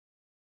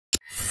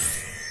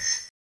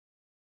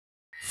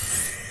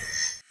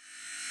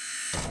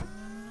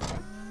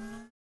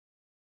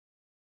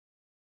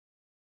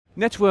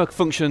Network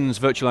functions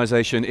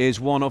virtualization is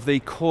one of the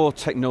core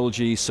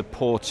technologies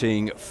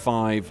supporting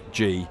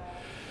 5G.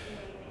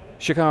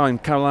 Shekar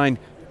and Caroline,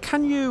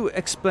 can you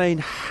explain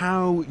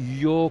how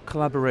your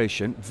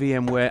collaboration,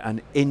 VMware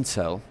and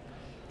Intel,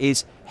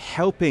 is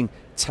helping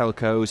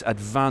telcos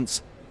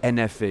advance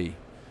NFV?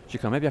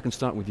 Shekar, maybe I can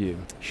start with you.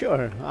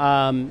 Sure.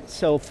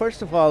 So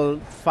first of all,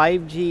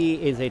 5G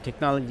is a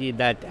technology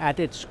that at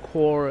its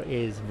core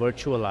is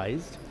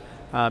virtualized.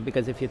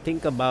 Because if you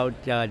think about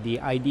the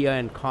idea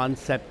and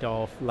concept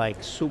of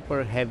like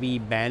super heavy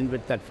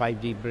bandwidth that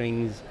 5G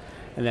brings,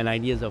 and then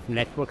ideas of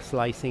network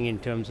slicing in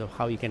terms of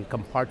how you can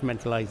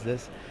compartmentalize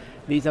this,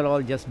 these are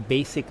all just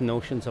basic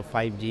notions of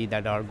 5G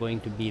that are going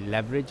to be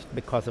leveraged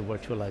because of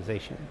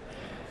virtualization.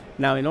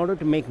 Now, in order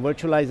to make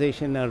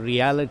virtualization a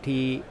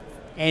reality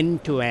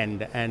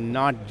end-to-end and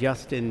not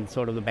just in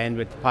sort of the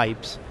bandwidth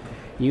pipes,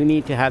 you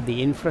need to have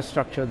the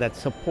infrastructure that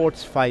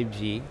supports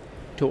 5G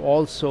to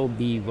also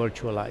be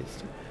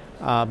virtualized.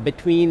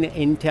 Between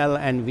Intel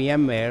and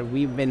VMware,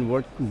 we've been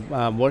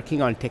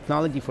working on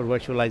technology for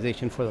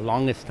virtualization for the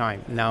longest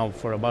time, now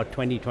for about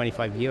 20,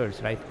 25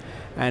 years, right?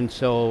 And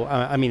so,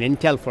 I mean,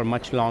 Intel for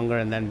much longer,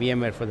 and then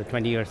VMware for the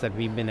 20 years that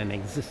we've been in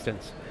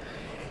existence.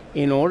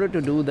 In order to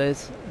do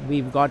this,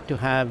 we've got to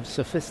have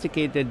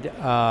sophisticated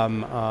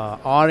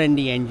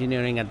R&D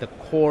engineering at the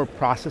core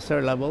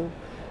processor level,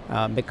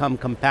 become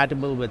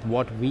compatible with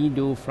what we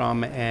do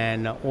from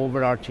an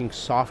overarching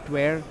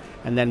software,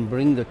 and then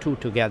bring the two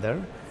together.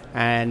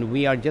 And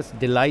we are just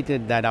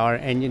delighted that our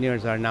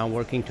engineers are now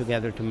working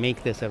together to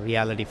make this a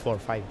reality for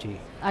 5G.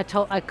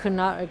 I could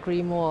not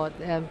agree more.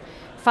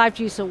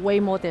 5G is way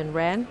more than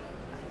RAN.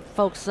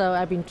 Folks,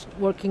 I've been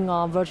working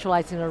on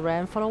virtualizing the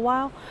RAN for a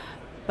while,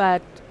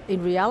 but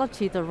in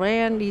reality, the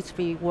RAN needs to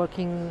be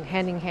working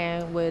hand in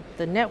hand with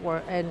the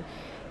network, and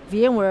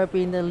VMware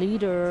being the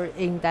leader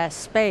in that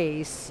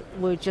space,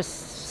 we're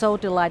just so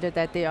delighted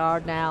that they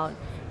are now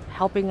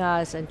helping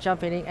us and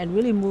jumping in and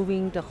really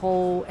moving the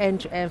whole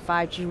end-to-end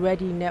 5G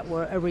ready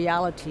network a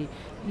reality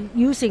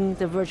using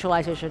the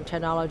virtualization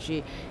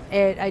technology.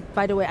 And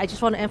by the way, I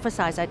just want to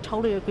emphasize, I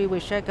totally agree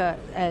with Shekar.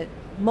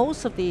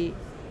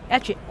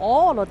 Actually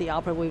all of the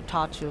operators we've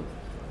talked to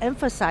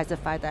emphasize the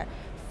fact that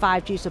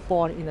 5G is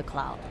born in the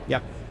cloud.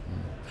 Yeah.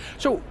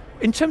 So,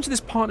 in terms of this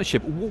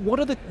partnership, what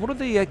are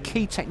the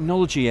key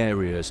technology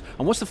areas,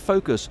 and what's the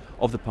focus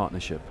of the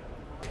partnership?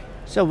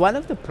 So one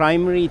of the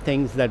primary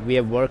things that we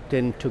have worked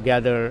in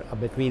together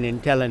between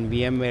Intel and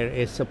VMware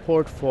is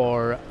support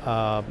for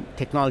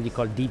technology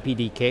called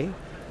DPDK.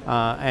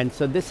 And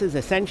so this is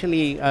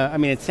essentially,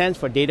 it stands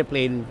for Data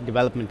Plane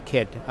Development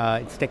Kit.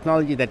 It's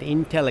technology that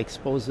Intel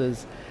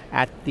exposes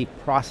at the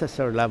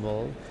processor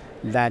level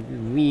that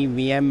we,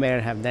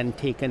 VMware, have then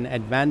taken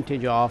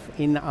advantage of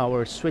in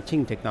our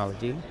switching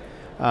technology.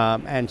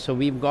 And so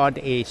we've got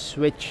a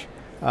switch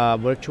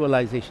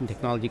virtualization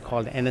technology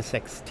called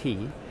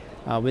NSXT.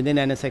 Within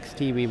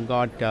NSXT, we've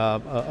got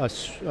a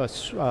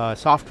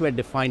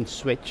software-defined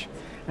switch,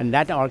 and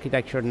that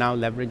architecture now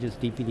leverages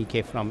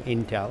DPDK from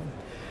Intel.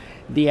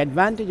 The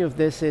advantage of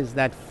this is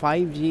that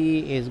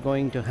 5G is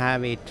going to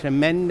have a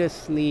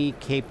tremendously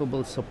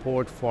capable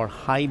support for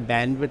high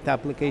bandwidth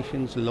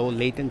applications, low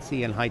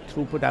latency and high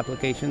throughput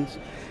applications.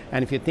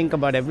 And if you think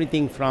about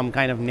everything from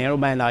kind of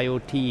narrowband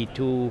IoT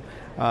to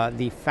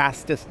the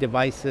fastest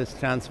devices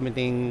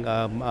transmitting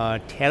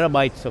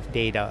terabytes of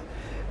data,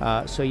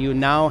 so you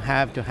now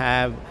have to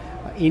have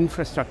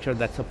infrastructure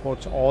that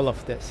supports all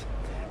of this.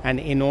 And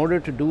in order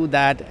to do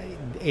that,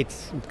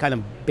 it's kind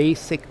of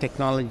basic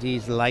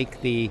technologies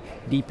like the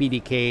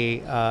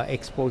DPDK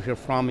exposure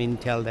from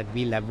Intel that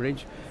we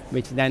leverage,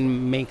 which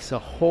then makes a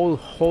whole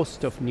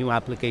host of new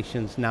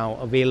applications now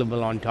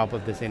available on top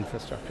of this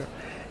infrastructure.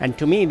 And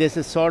to me, this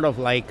is sort of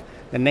like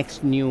the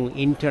next new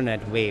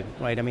internet wave,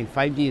 right? I mean,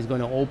 5G is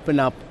going to open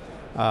up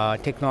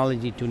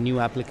technology to new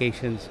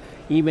applications,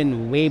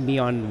 even way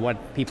beyond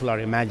what people are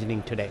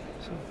imagining today.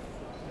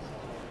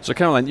 So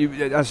Caroline,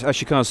 as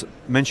Shekar's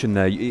mentioned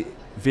there,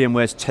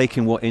 VMware's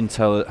taking what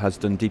Intel has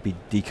done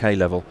DPDK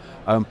level.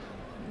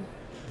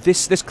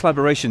 This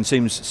collaboration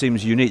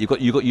seems unique.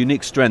 You've got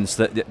unique strengths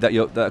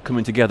that are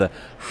coming together.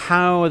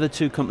 How are the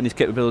two companies'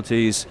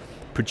 capabilities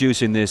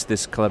producing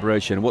this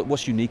collaboration?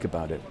 What's unique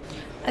about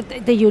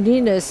it? The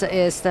uniqueness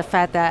is the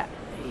fact that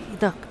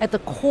at the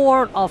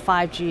core of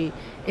 5G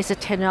is a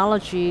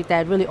technology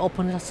that really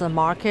opens the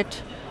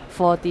market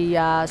for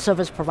the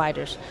service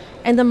providers.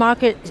 And the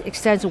market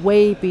extends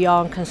way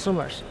beyond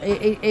consumers.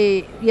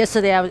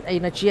 Yesterday I was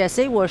in a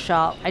GSA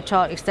workshop, I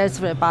talked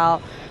extensively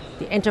about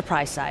the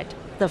enterprise side,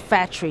 the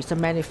factories, the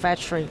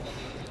manufacturing,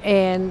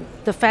 and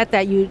the fact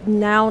that you're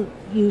now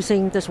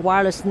using this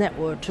wireless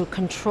network to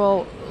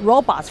control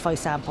robots, for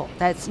example,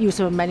 that's used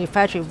in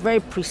manufacturing, very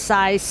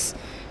precise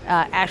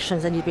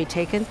actions that need to be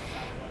taken.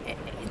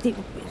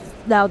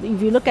 Now,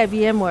 if you look at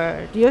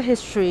VMware, your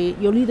history,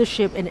 your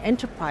leadership in the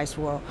enterprise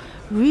world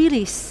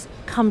really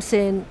comes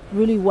in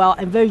really well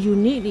and very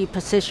uniquely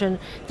position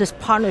this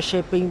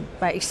partnership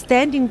by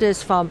extending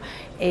this from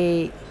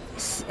a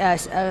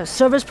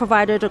service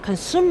provider to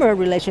consumer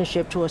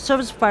relationship, to a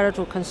service provider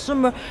to a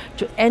consumer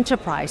to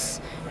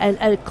enterprise, and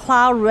a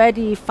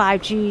cloud-ready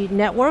 5G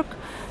network,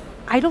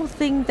 I don't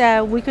think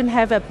that we can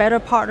have a better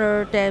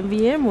partner than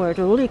VMware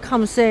to really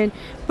come in,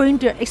 bring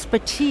their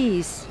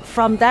expertise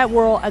from that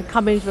world and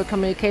come into the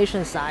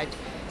communication side.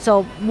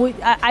 So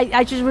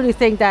I just really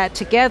think that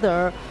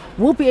together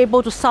we'll be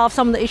able to solve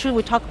some of the issues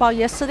we talked about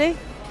yesterday.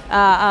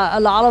 A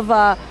lot of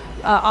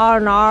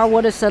R&R,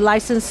 what is a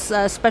licensed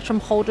spectrum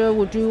holder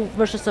will do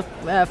versus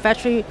a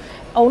factory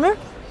owner.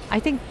 I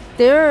think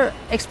their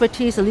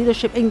expertise and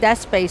leadership in that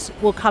space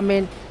will come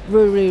in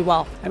really, really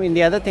well. I mean,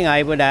 the other thing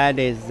I would add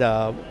is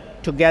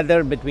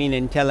together between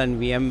Intel and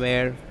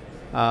VMware,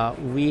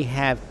 we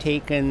have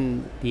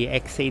taken the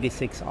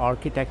x86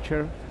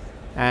 architecture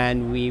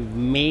and we've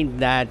made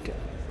that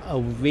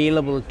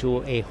available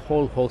to a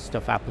whole host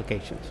of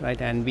applications,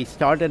 right? And we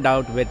started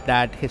out with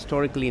that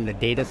historically in the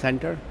data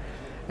center.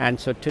 And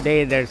so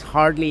today there's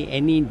hardly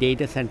any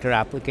data center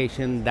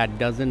application that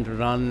doesn't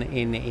run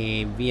in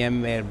a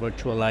VMware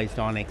virtualized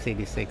on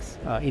x86,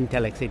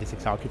 Intel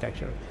x86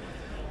 architecture.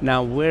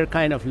 Now we're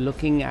kind of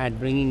looking at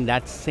bringing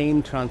that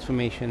same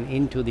transformation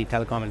into the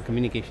telecom and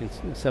communications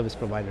service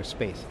provider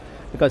space.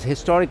 Because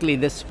historically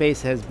this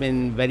space has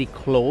been very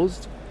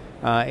closed.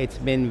 It's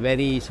been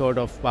very sort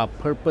of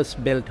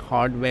purpose-built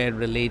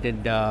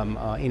hardware-related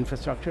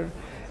infrastructure.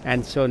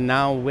 And so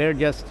now we're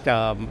just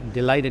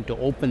delighted to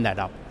open that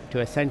up, to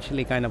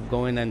essentially kind of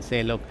go in and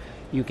say, look,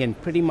 you can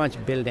pretty much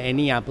build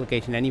any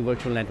application, any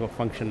virtual network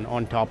function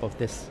on top of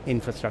this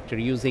infrastructure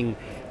using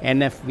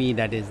NFV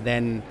that is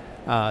then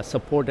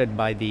supported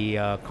by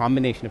the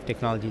combination of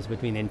technologies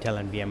between Intel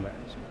and VMware.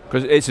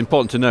 Because it's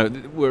important to know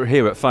that we're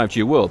here at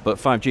 5G World, but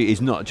 5G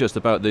is not just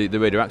about the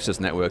radio access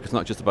network, it's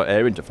not just about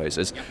air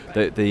interfaces.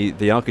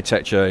 The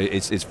architecture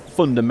is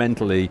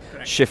fundamentally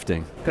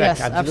shifting. Correct,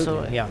 yes,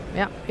 absolutely.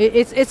 Yeah.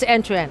 It's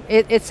end-to-end.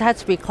 It has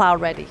to be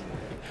cloud-ready.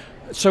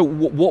 So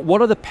what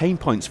are the pain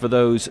points for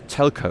those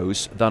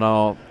telcos that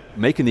are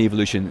making the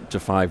evolution to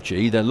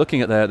 5G? They're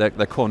looking at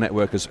their core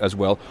network as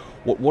well.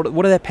 What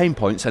are their pain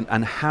points,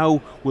 and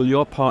how will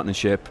your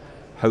partnership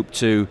hope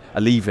to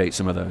alleviate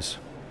some of those?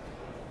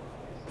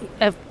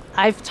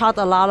 I've talked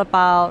a lot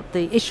about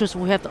the issues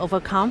we have to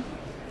overcome.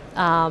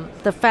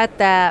 The fact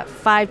that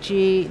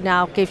 5G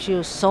now gives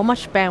you so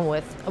much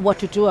bandwidth, what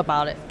to do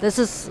about it.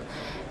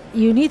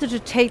 You need to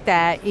take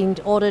that in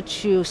order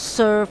to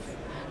serve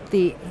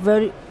the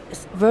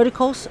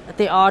verticals.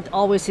 There are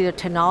always the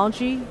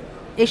technology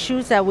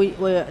issues that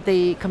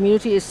the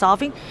community is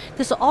solving.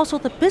 There's also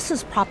the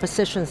business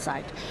proposition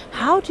side.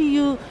 How do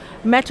you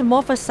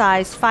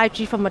metamorphosize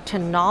 5G from a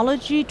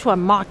technology to a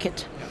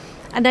market?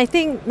 And I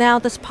think now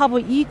there's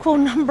probably equal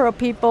number of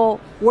people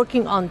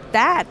working on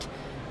that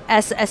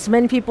as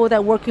many people that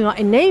are working on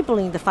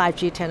enabling the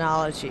 5G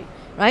technology,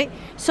 right?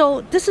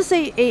 So this is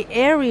a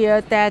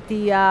area that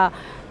the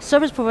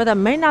service provider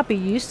may not be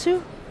used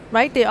to,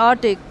 right? They are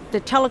the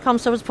telecom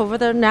service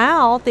provider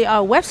now, they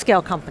are a web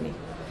scale company.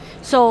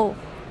 So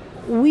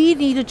we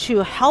needed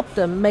to help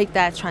them make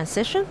that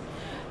transition.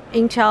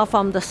 Intel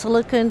from the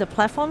silicon, the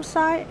platform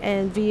side,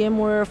 and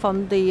VMware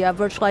from the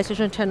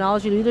virtualization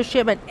technology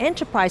leadership and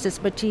enterprise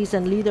expertise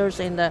and leaders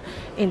in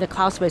the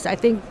cloud space. I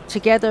think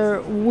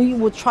together we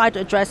will try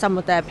to address some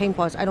of that pain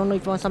points. I don't know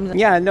if you want something.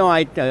 Yeah, no,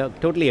 I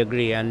totally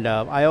agree, and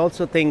I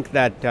also think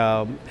that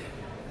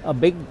a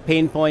big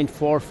pain point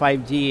for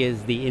 5G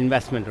is the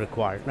investment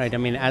required, right? I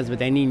mean, as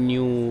with any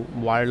new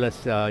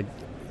wireless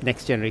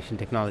next generation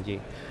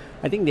technology,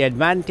 I think the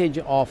advantage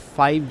of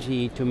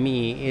 5G to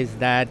me is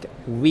that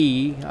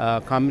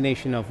a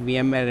combination of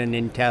VMware and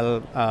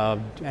Intel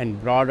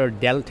and broader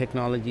Dell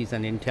Technologies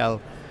and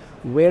Intel,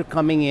 we're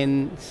coming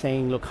in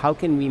saying, look, how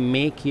can we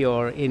make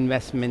your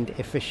investment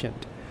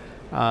efficient?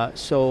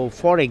 So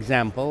for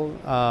example,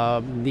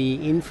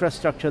 the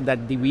infrastructure that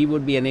we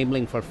would be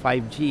enabling for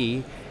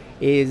 5G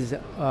is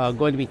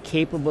going to be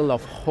capable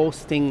of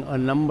hosting a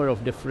number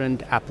of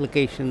different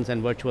applications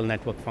and virtual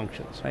network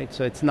functions, right?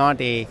 So it's not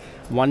a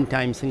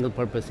one-time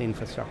single-purpose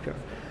infrastructure.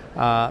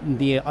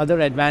 The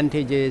other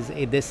advantage is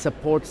this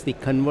supports the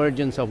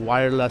convergence of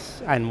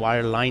wireless and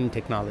wireline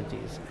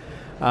technologies.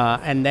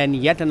 And then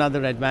yet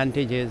another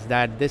advantage is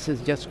that this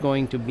is just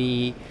going to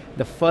be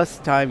the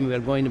first time we're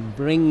going to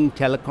bring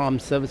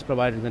telecom service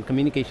providers and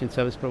communication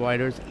service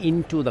providers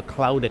into the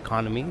cloud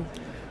economy.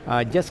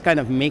 Just kind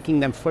of making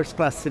them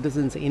first-class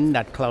citizens in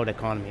that cloud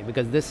economy,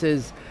 because this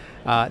is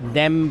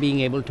them being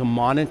able to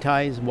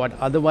monetize what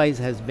otherwise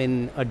has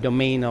been a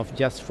domain of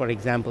just, for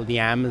example, the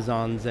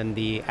Amazons and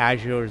the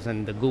Azures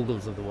and the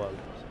Googles of the world.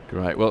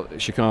 Great. Well,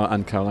 Shekar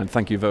and Caroline,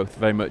 thank you both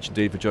very much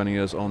indeed for joining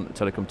us on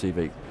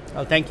TelecomTV.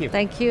 Oh, thank you.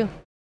 Thank you.